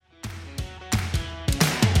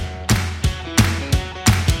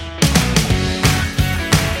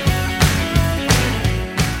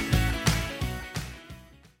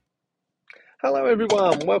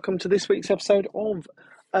everyone, welcome to this week's episode of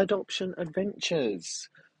Adoption Adventures.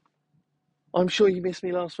 I'm sure you missed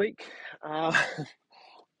me last week.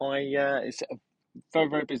 It's a very,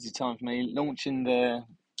 very busy time for me, launching the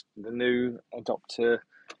new adopter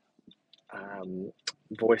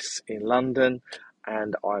voice in London,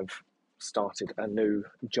 and I've started a new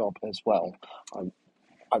job as well.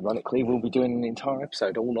 Ironically, we'll be doing an entire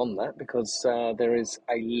episode all on that because there is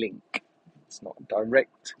a link. It's not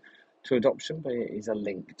direct to adoption, but it is a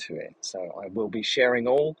link to it. So I will be sharing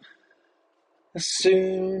all as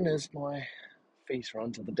soon as my feet are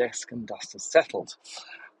under the desk and dust has settled.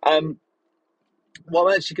 What I'm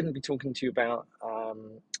actually going to be talking to you about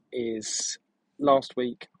is last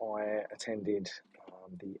week I attended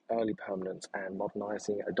the Early Permanence and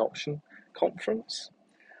Modernising Adoption Conference.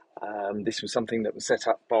 This was something that was set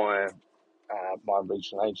up by my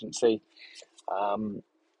regional agency,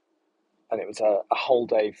 and it was a whole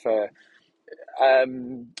day for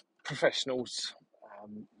professionals,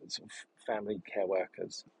 sort of family care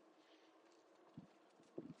workers.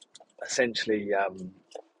 Essentially, I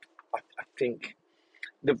think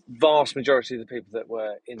the vast majority of the people that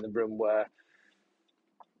were in the room were,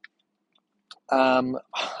 I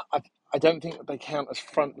don't think that they count as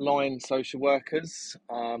frontline social workers,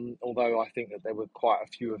 although I think that there were quite a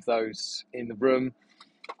few of those in the room,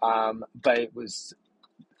 but it was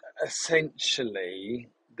essentially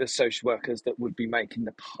the social workers that would be making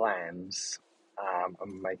the plans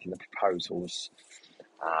and making the proposals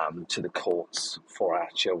to the courts for our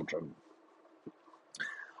children.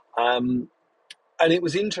 And it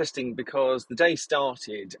was interesting because the day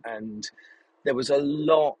started and there was a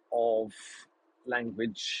lot of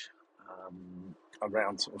language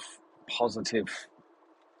around sort of positive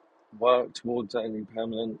work towards early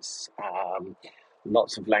permanence,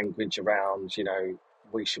 lots of language around,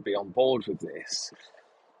 we should be on board with this.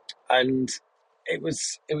 And it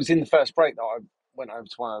was in the first break that I went over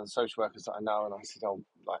to one of the social workers that I know, and I said,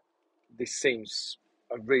 this seems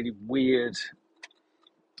a really weird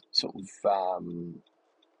sort of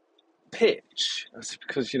pitch. I said,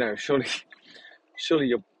 because, surely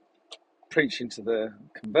you're preaching to the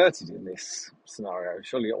converted in this scenario.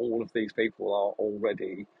 Surely all of these people are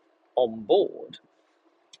already on board.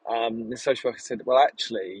 The social worker said, well,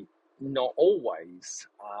 actually, not always,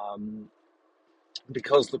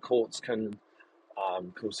 because the courts can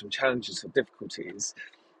cause some challenges or difficulties.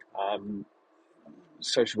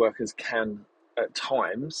 Social workers can, at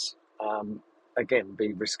times, again,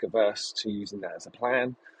 be risk averse to using that as a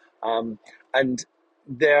plan. And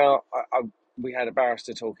we had a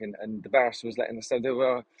barrister talking, and the barrister was letting us know there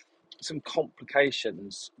were some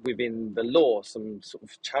complications within the law, some sort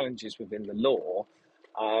of challenges within the law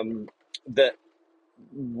that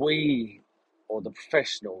we, or the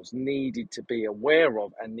professionals, needed to be aware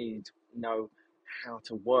of and need to know how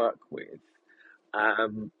to work with.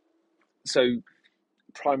 So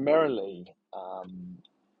primarily,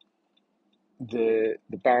 the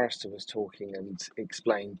barrister was talking and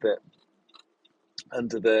explained that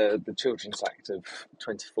under the Children's Act of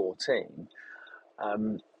 2014,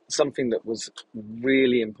 something that was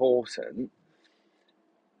really important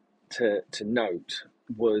to note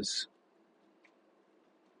was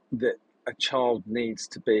that a child needs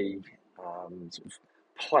to be sort of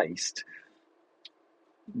placed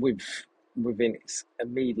within its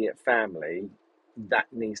immediate family.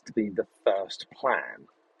 That needs to be the first plan.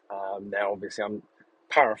 Now, obviously, I'm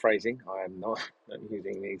paraphrasing. I am not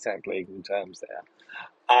using the exact legal terms there.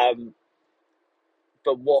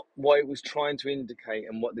 But what it was trying to indicate,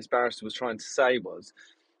 and what this barrister was trying to say was,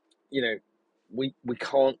 we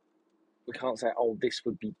can't say, oh, this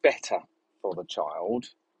would be better for the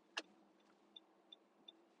child,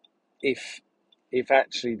 if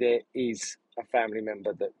actually there is a family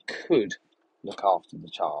member that could look after the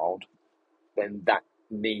child, then that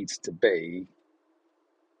needs to be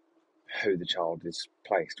who the child is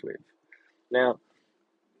placed with. Now,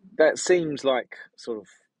 that seems like sort of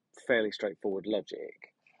fairly straightforward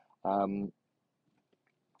logic,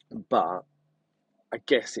 but I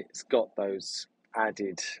guess it's got those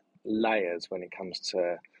added layers when it comes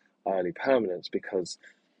to early permanence, because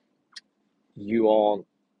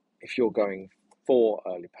if you're going for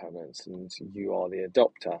early permanence and you are the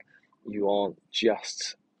adopter, you aren't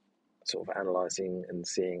just sort of analysing and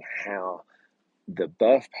seeing how the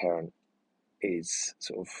birth parent is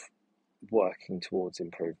sort of working towards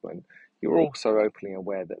improvement. You're also openly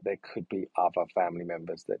aware that there could be other family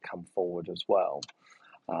members that come forward as well.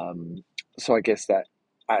 So I guess that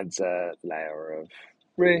adds a layer of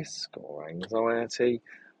risk or anxiety,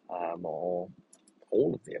 or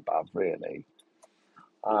all of the above, really.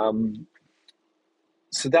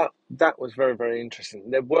 So that was very, very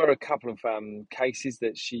interesting. There were a couple of cases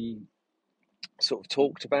that she sort of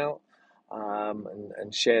talked about,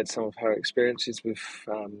 and shared some of her experiences with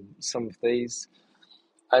some of these,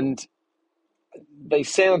 and they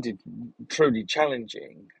sounded truly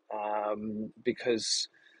challenging, because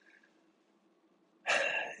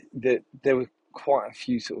there were quite a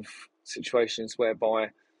few sort of situations whereby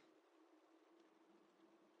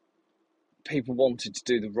people wanted to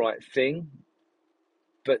do the right thing,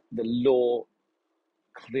 but the law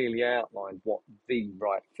clearly outlined what the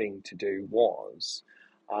right thing to do was.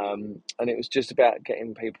 And it was just about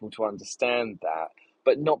getting people to understand that,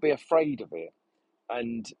 but not be afraid of it,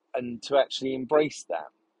 and to actually embrace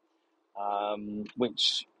that,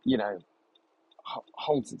 which,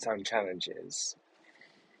 holds its own challenges.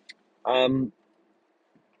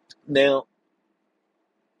 Now,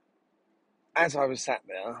 as I was sat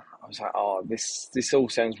there, I was like, "Oh, this all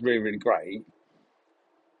sounds really, really great."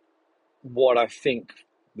 What I think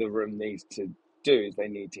the room needs to do is they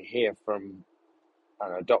need to hear from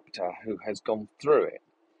an adopter who has gone through it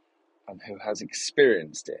and who has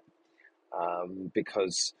experienced it,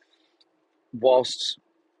 because whilst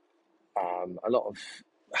a lot of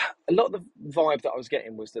the vibe that I was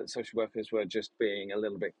getting was that social workers were just being a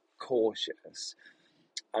little bit cautious,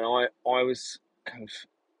 and I was kind of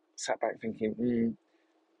sat back thinking,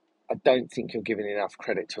 I don't think you're giving enough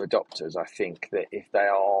credit to adopters. I think that if they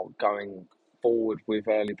are going forward with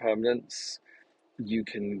early permanence, you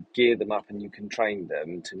can gear them up and you can train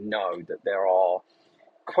them to know that there are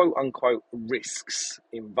quote unquote risks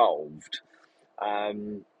involved.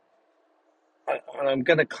 Um, and I'm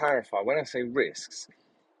going to clarify, when I say risks,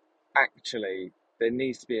 actually, there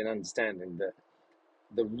needs to be an understanding that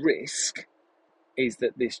the risk is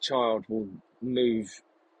that this child will move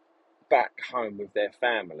back home with their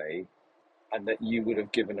family and that you would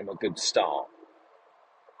have given them a good start.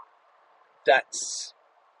 That's,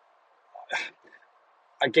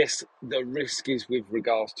 I guess, the risk is with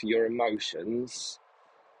regards to your emotions.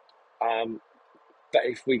 But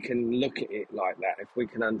if we can look at it like that, if we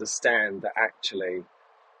can understand that actually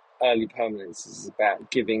early permanence is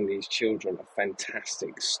about giving these children a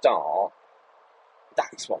fantastic start,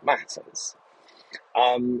 that's what matters.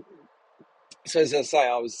 So as I say,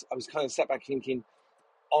 I was kind of sat back thinking,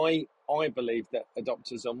 I believe that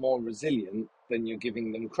adopters are more resilient than you're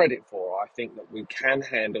giving them credit for. I think that we can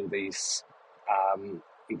handle these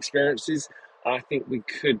experiences, and I think we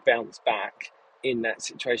could bounce back in that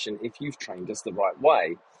situation if you've trained us the right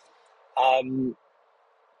way. And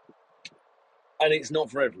it's not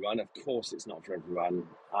for everyone. Of course, it's not for everyone,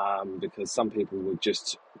 because some people would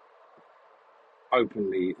just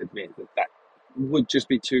openly admit that would just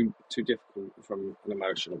be too difficult from an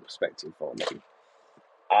emotional perspective for them.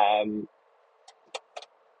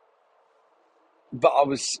 But I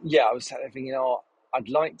was sat there thinking, I'd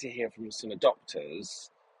like to hear from some adopters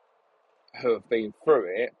who have been through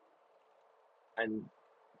it and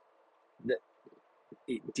that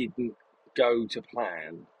it didn't go to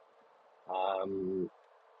plan.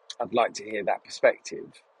 I'd like to hear that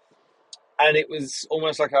perspective. And it was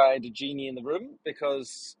almost like I had a genie in the room,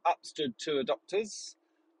 because up stood two adopters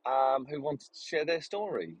who wanted to share their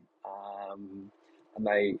story. And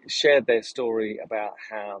they shared their story about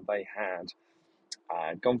how they had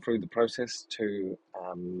gone through the process to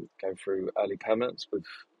go through early permanence with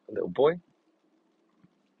a little boy.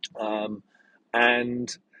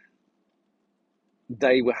 And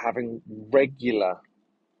they were having regular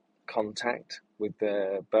contact with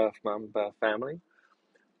the birth mum, birth family,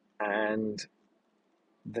 and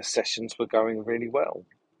the sessions were going really well.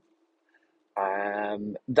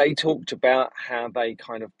 They talked about how they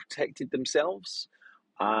kind of protected themselves.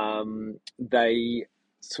 They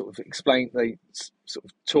sort of explained, they sort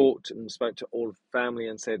of talked and spoke to all of the family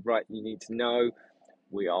and said, right, you need to know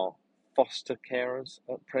we are foster carers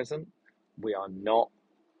at present. We are not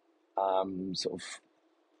sort of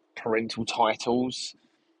parental titles.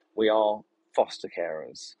 We are foster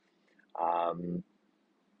carers.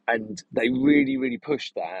 And they really, really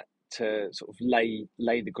pushed that to sort of lay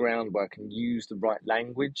the groundwork and use the right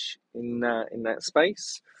language in that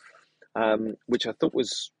space, which I thought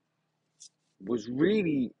was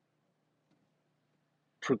really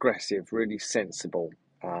progressive, really sensible,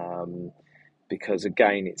 because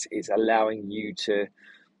again, it's allowing you to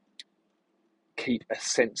keep a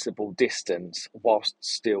sensible distance whilst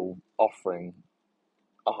still offering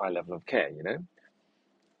a high level of care.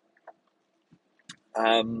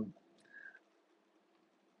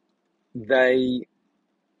 They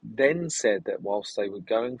then said that whilst they were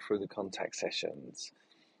going through the contact sessions,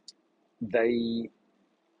 they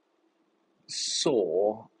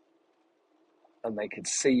saw and they could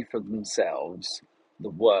see for themselves the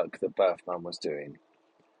work that birth mum was doing.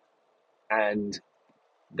 And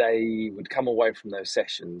they would come away from those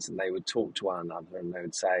sessions and they would talk to one another and they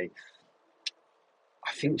would say,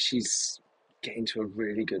 I think she's getting to a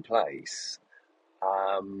really good place.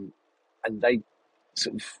 And they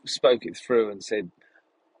sort of spoke it through and said,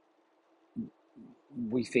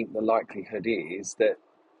 we think the likelihood is that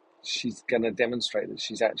she's going to demonstrate that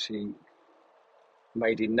she's actually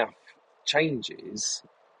made enough changes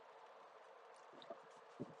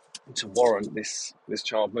to warrant this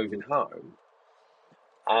child moving home.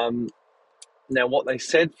 Now, what they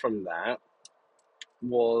said from that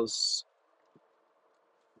was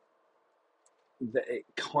that it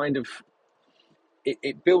kind of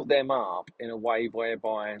it built them up in a way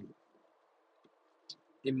whereby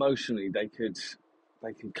emotionally they could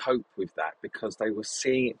cope with that because they were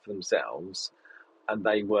seeing it for themselves and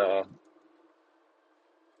they were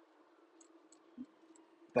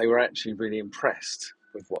actually really impressed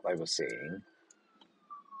with what they were seeing.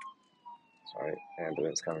 Sorry,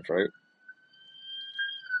 ambulance coming through.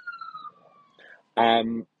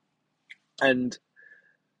 And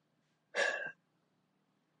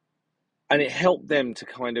it helped them to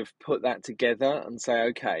kind of put that together and say,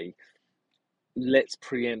 okay, let's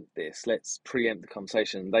preempt this. Let's preempt the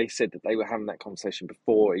conversation. They said that they were having that conversation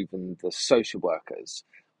before even the social workers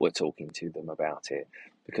were talking to them about it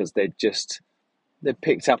because they'd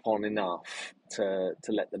picked up on enough to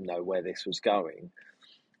let them know where this was going.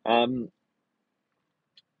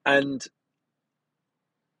 And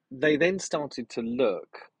they then started to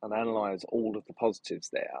look and analyse all of the positives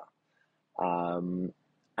there.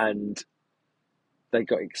 And they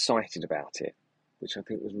got excited about it, which I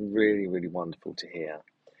think was really, really wonderful to hear.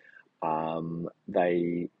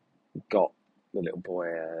 They got the little boy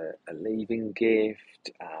a leaving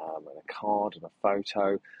gift, and a card and a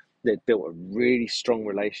photo. They'd built a really strong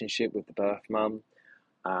relationship with the birth mum,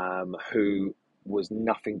 who was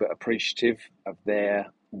nothing but appreciative of their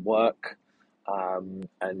work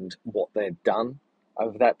and what they'd done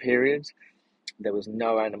over that period. There was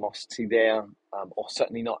no animosity there, or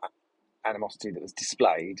certainly not animosity that was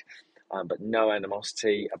displayed, but no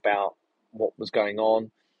animosity about what was going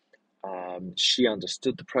on. She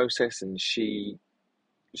understood the process and she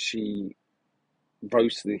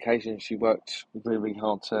rose to the occasion. She worked really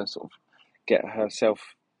hard to sort of get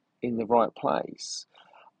herself in the right place.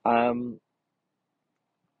 And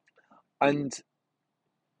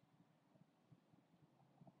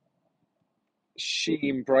she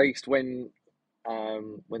embraced when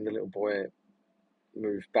the little boy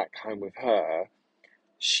moved back home with her.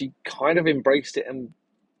 She kind of embraced it and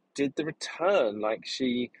did the return. Like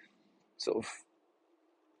she sort of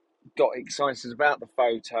got excited about the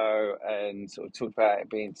photo and sort of talked about it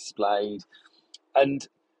being displayed. And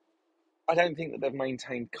I don't think that they've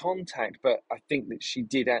maintained contact, but I think that she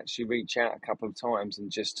did actually reach out a couple of times and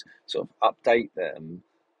just sort of update them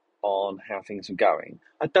on how things are going.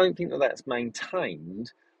 I don't think that that's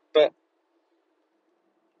maintained, but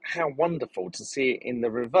how wonderful to see it in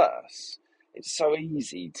the reverse. It's so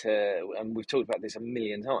easy to, and we've talked about this a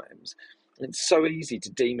million times, it's so easy to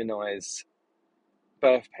demonise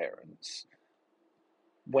birth parents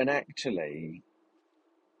when actually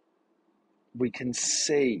we can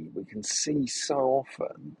see so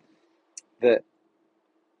often that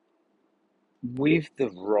with the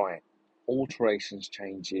right alterations,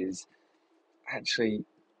 changes, actually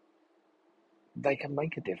they can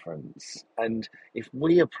make a difference. And if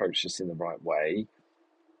we approach this in the right way,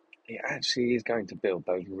 it actually is going to build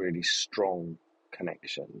those really strong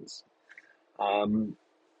connections.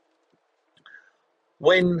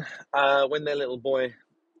 When their little boy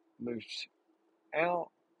moved out,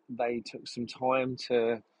 they took some time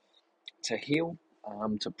to heal,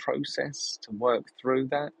 to process, to work through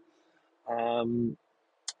that, and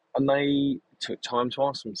they took time to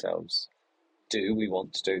ask themselves, do we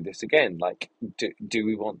want to do this again? Like, do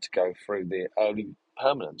we want to go through the early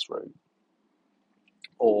permanence route?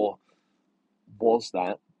 Or was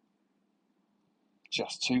that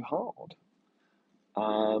just too hard?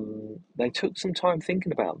 They took some time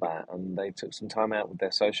thinking about that and they took some time out with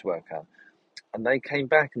their social worker and they came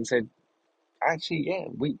back and said, actually, yeah,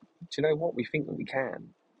 do you know what? We think that we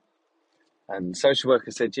can. And the social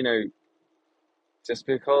worker said, just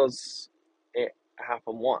because it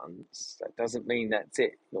happened once, that doesn't mean that's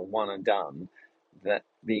it. You're one and done. That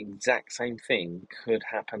the exact same thing could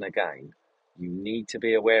happen again. You need to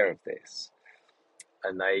be aware of this.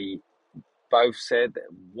 And they both said that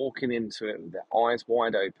walking into it with their eyes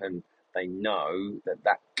wide open, they know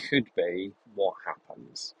that could be what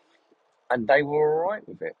happens. And they were all right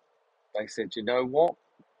with it. They said, you know what?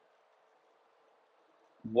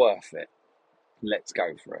 worth it. Let's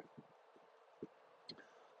go for it.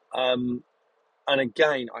 And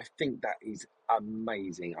again, I think that is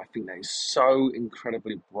amazing. I think that is so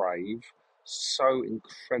incredibly brave, so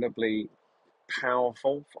incredibly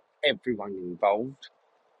powerful for everyone involved,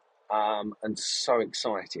 and so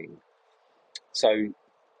exciting. So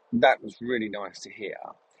that was really nice to hear.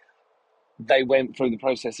 They went through the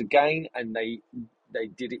process again, and they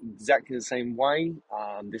did it exactly the same way.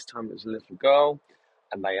 This time it was a little girl,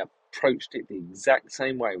 and they approached it the exact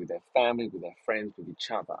same way with their family, with their friends, with each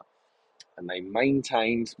other. And they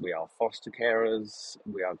maintained, we are foster carers,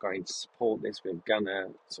 we are going to support this, we're going to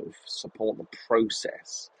sort of support the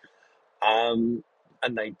process. And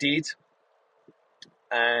they did,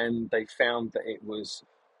 and they found that it was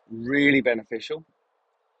really beneficial.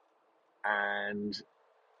 And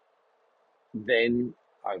then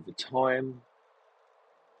over time,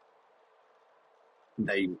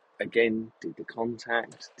 they again did the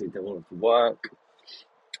contact, did all of the work,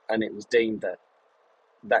 and it was deemed that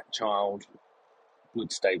that child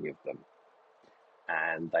would stay with them.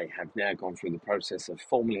 And they have now gone through the process of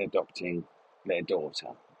formally adopting their daughter.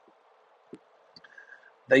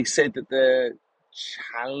 They said that the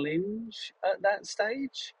challenge at that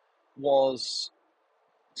stage was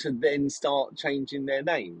to then start changing their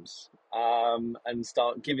names, and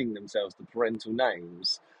start giving themselves the parental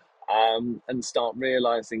names, and start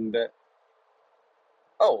realizing that,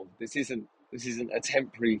 oh, this isn't a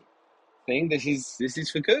temporary thing. This is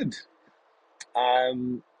for good.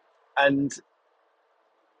 And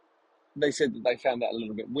they said that they found that a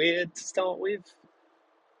little bit weird to start with,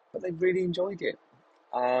 but they really enjoyed it.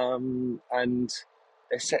 And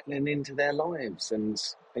they're settling into their lives, and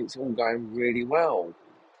it's all going really well.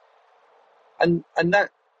 And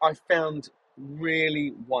that I found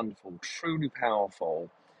really wonderful, truly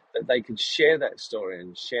powerful, that they could share that story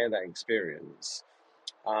and share that experience,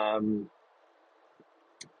 and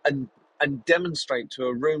demonstrate to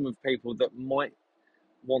a room of people that might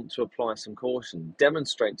want to apply some caution.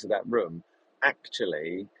 Demonstrate to that room,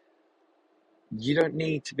 actually, you don't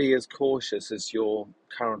need to be as cautious as you're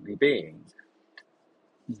currently being.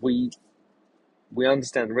 We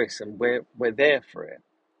understand the risks, and we're there for it.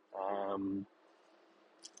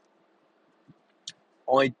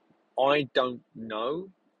 I don't know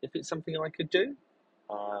if it's something I could do.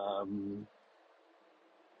 I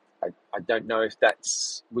don't know if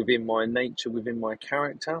that's within my nature, within my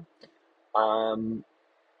character.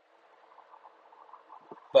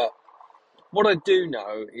 But what I do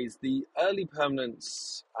know is the early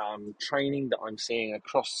permanence training that I'm seeing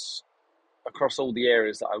across all the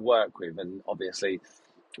areas that I work with, and obviously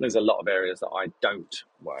there's a lot of areas that I don't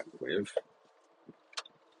work with.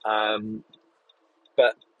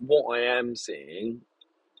 But what I am seeing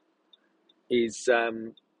is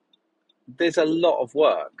there's a lot of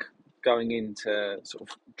work going into sort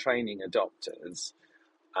of training adopters,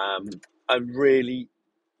 and really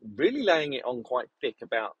laying it on quite thick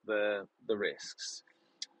about the risks,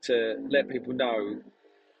 to let people know,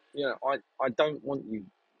 I don't want you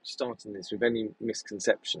starting this with any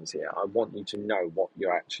misconceptions here. I want you to know what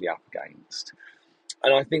you're actually up against.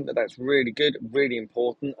 And I think that that's really good, really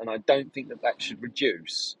important, and I don't think that should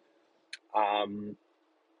reduce.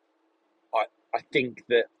 I think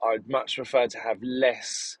that I'd much prefer to have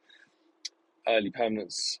less early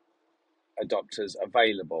permanence adopters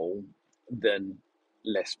available than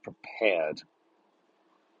less prepared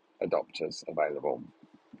adopters available.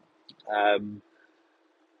 And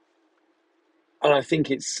I think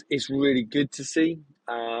it's really good to see.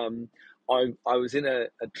 I was in a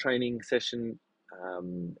training session a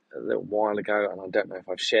little while ago, and I don't know if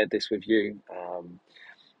I've shared this with you,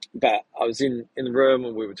 but I was in the room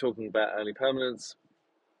and we were talking about early permanence,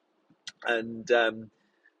 and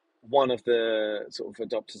one of the sort of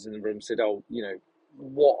adopters in the room said, "Oh,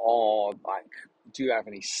 what are, like, do you have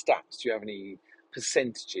any stats? Do you have any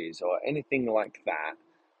percentages or anything like that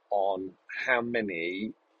on how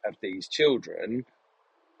many of these children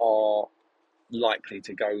are likely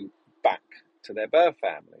to go back to their birth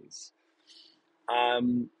families?"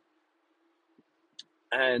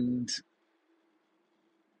 And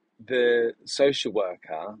the social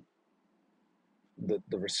worker, the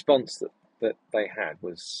response that they had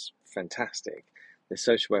was fantastic. The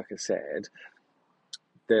social worker said,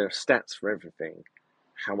 there are stats for everything.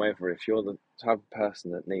 However, if you're the type of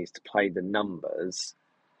person that needs to play the numbers,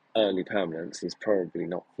 early permanence is probably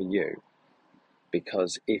not for you.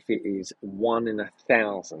 Because if it is 1 in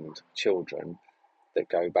 1,000 children that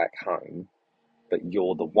go back home, but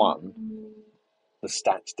you're the one, the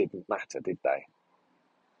stats didn't matter, did they?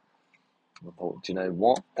 I thought, do you know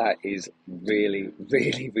what? That is really,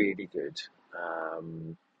 really, really good.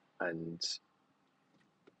 and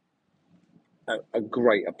a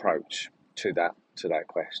great approach to that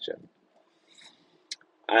question.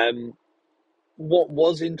 What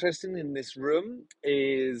was interesting in this room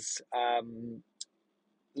is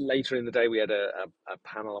later in the day we had a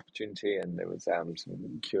panel opportunity, and there was some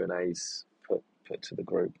Q&As put to the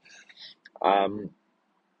group. One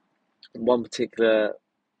particular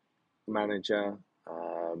manager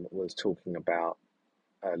was talking about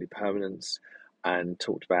early permanence and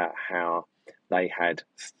talked about how they had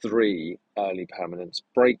 3 early permanence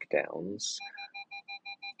breakdowns,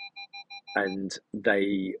 and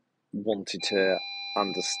they wanted to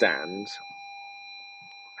understand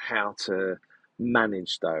how to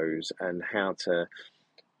manage those and how to,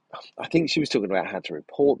 I think she was talking about how to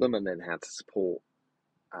report them and then how to support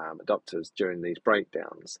doctors during these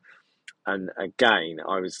breakdowns. And again,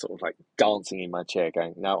 I was sort of like dancing in my chair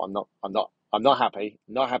going, no, I'm not happy.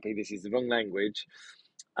 Not happy. This is the wrong language.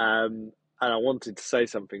 And I wanted to say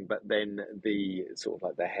something, but then the sort of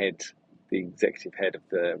like the executive head of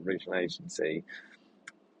the regional agency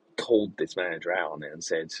called this manager out on it and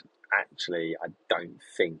said, actually, I don't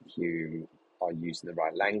think you are using the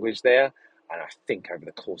right language there. And I think over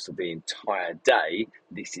the course of the entire day,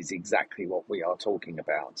 this is exactly what we are talking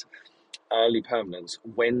about. Early permanence,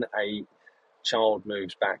 when a child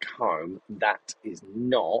moves back home, that is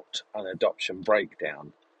not an adoption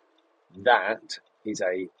breakdown. That is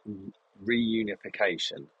a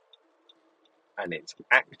reunification. And it's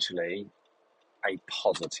actually a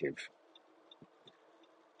positive.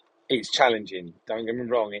 It's challenging. Don't get me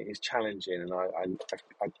wrong, it is challenging, and I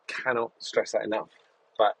cannot stress that enough.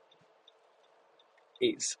 But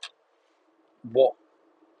it's what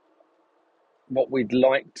we'd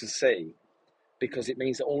like to see, because it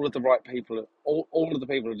means that all of the right people, all of the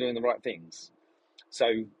people are doing the right things.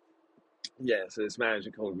 So so this manager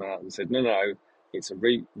called him out and said, no, it's a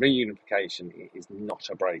reunification. It is not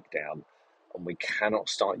a breakdown, and we cannot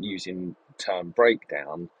start using the term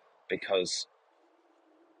breakdown because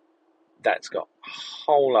that's got a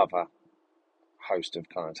whole other host of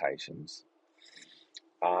connotations.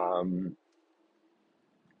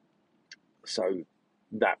 So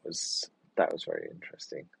that was very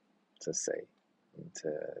interesting to see and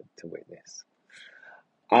to witness.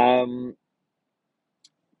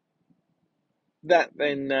 That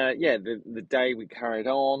then, the day we carried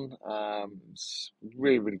on. It's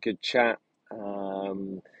really good chat.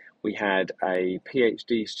 We had a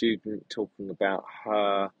PhD student talking about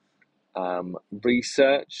her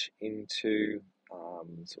research into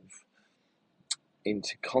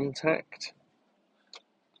into contact,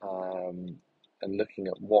 and looking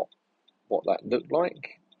at what that looked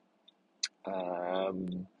like.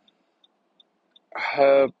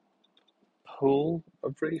 Her pool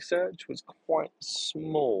of research was quite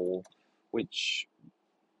small, which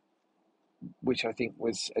I think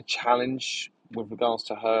was a challenge with regards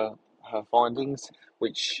to her findings,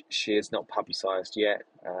 which she has not publicised yet,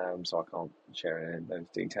 so I can't share any of those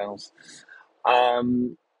details.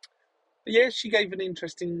 But yeah, she gave an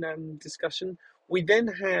interesting discussion. We then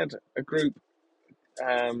had a group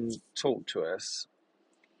talk to us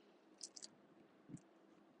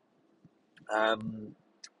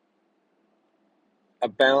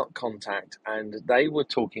about contact, and they were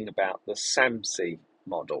talking about the SAMC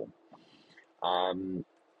model.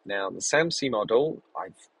 Now, the SAMC model,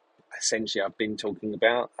 I've been talking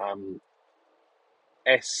about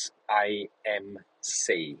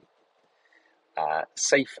SAMC,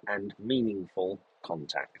 safe and meaningful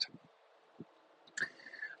contact.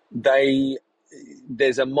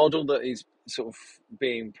 There's a model that is sort of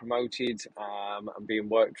being promoted and being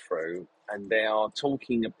worked through, and they are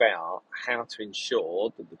talking about how to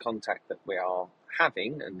ensure that the contact that we are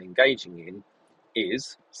having and engaging in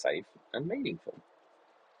is safe and meaningful.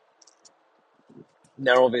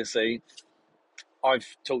 Now, obviously,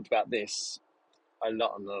 I've talked about this a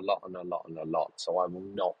lot, so I will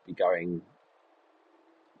not be going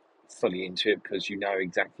fully into it because you know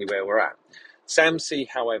exactly where we're at. SAMC,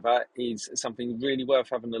 however, is something really worth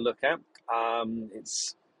having a look at.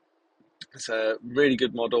 It's a really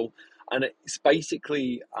good model, and it's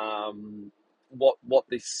basically what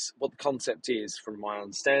the concept is, from my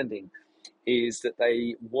understanding, is that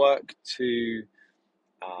they work to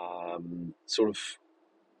sort of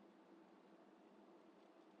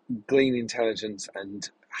glean intelligence and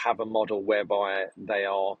have a model whereby they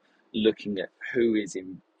are looking at who is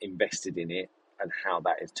invested in it and how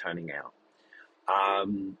that is turning out.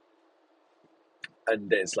 And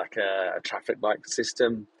there's like a traffic light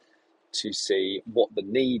system to see what the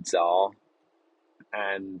needs are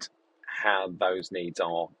and how those needs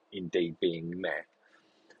are indeed being met.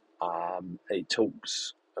 It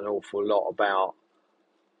talks an awful lot about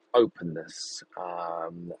openness,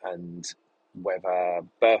 and whether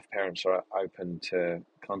birth parents are open to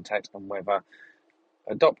contact and whether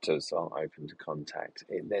adopters are open to contact.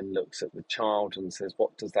 It then looks at the child and says,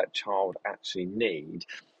 what does that child actually need?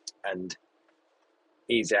 And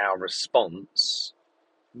is our response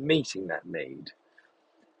meeting that need?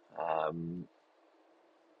 Um,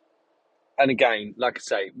 and again, like I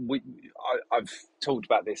say, I've talked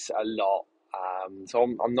about this a lot, so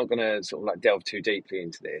I'm not going to sort of like delve too deeply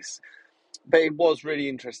into this. But it was really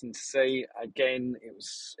interesting to see. Again,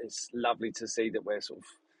 it's lovely to see that we're sort of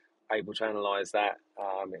able to analyse that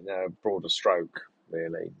in a broader stroke,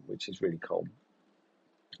 really, which is really cool.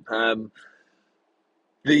 Um,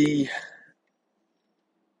 the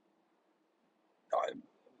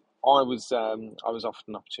I was offered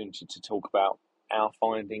an opportunity to talk about our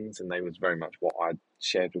findings, and they was very much what I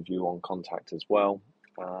shared with you on Contact as well.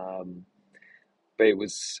 Um, but it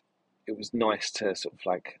was nice to sort of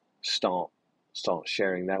like start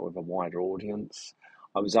sharing that with a wider audience.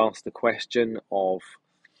 I was asked the question of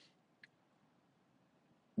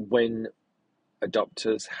when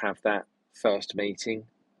adopters have that first meeting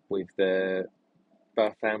with the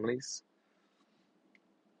birth families,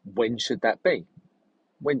 when should that be?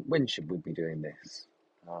 When should we be doing this?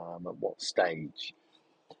 At what stage?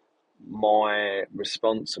 My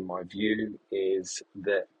response and my view is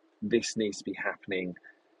that this needs to be happening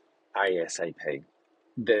ASAP,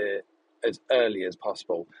 as early as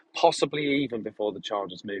possible, possibly even before the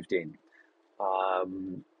child has moved in.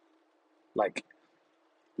 Um, like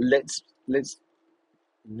let's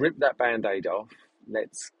rip that band-aid off.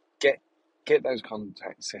 Let's get those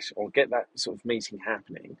contact sessions or get that sort of meeting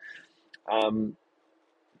happening. Um,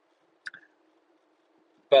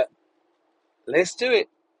 but let's do it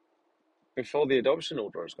before the adoption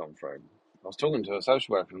order has gone through. I was talking to a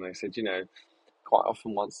social worker and they said, quite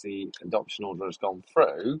often once the adoption order has gone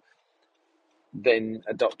through, then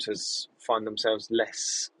adopters find themselves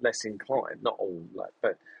less inclined. Not all,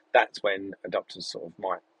 but that's when adopters sort of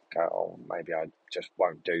might go, oh, maybe I just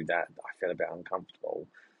won't do that. I feel a bit uncomfortable.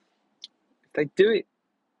 If they do it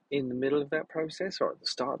in the middle of that process or at the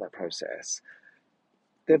start of that process,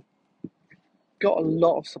 they've got a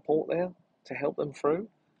lot of support there to help them through,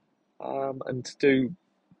 and to do.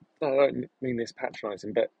 I don't mean this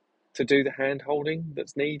patronising, but to do the hand holding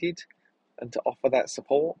that's needed and to offer that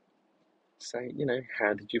support. Say,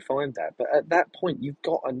 how did you find that? But at that point, you've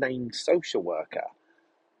got a named social worker,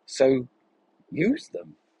 so use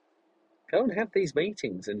them. Go and have these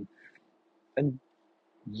meetings and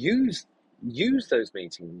use those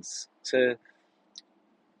meetings to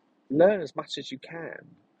learn as much as you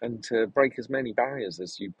can and to break as many barriers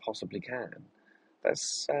as you possibly can.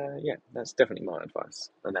 That's definitely my advice,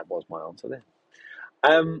 and that was my answer there.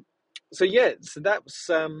 So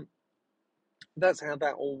that's how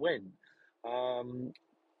that all went. Um,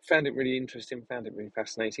 Found it really interesting, found it really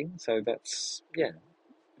fascinating. So it's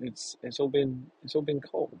all been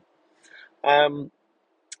cool. Um,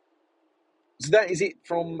 so that is it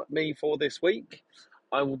from me for this week.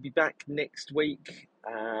 I will be back next week.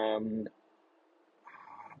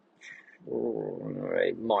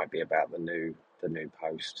 It might be about the new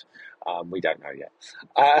post. We don't know yet.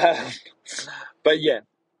 Uh, but yeah,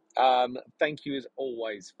 thank you as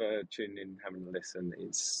always for tuning in and having a listen.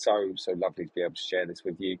 It's so lovely to be able to share this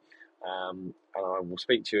with you. And I will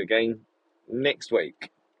speak to you again next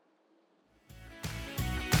week.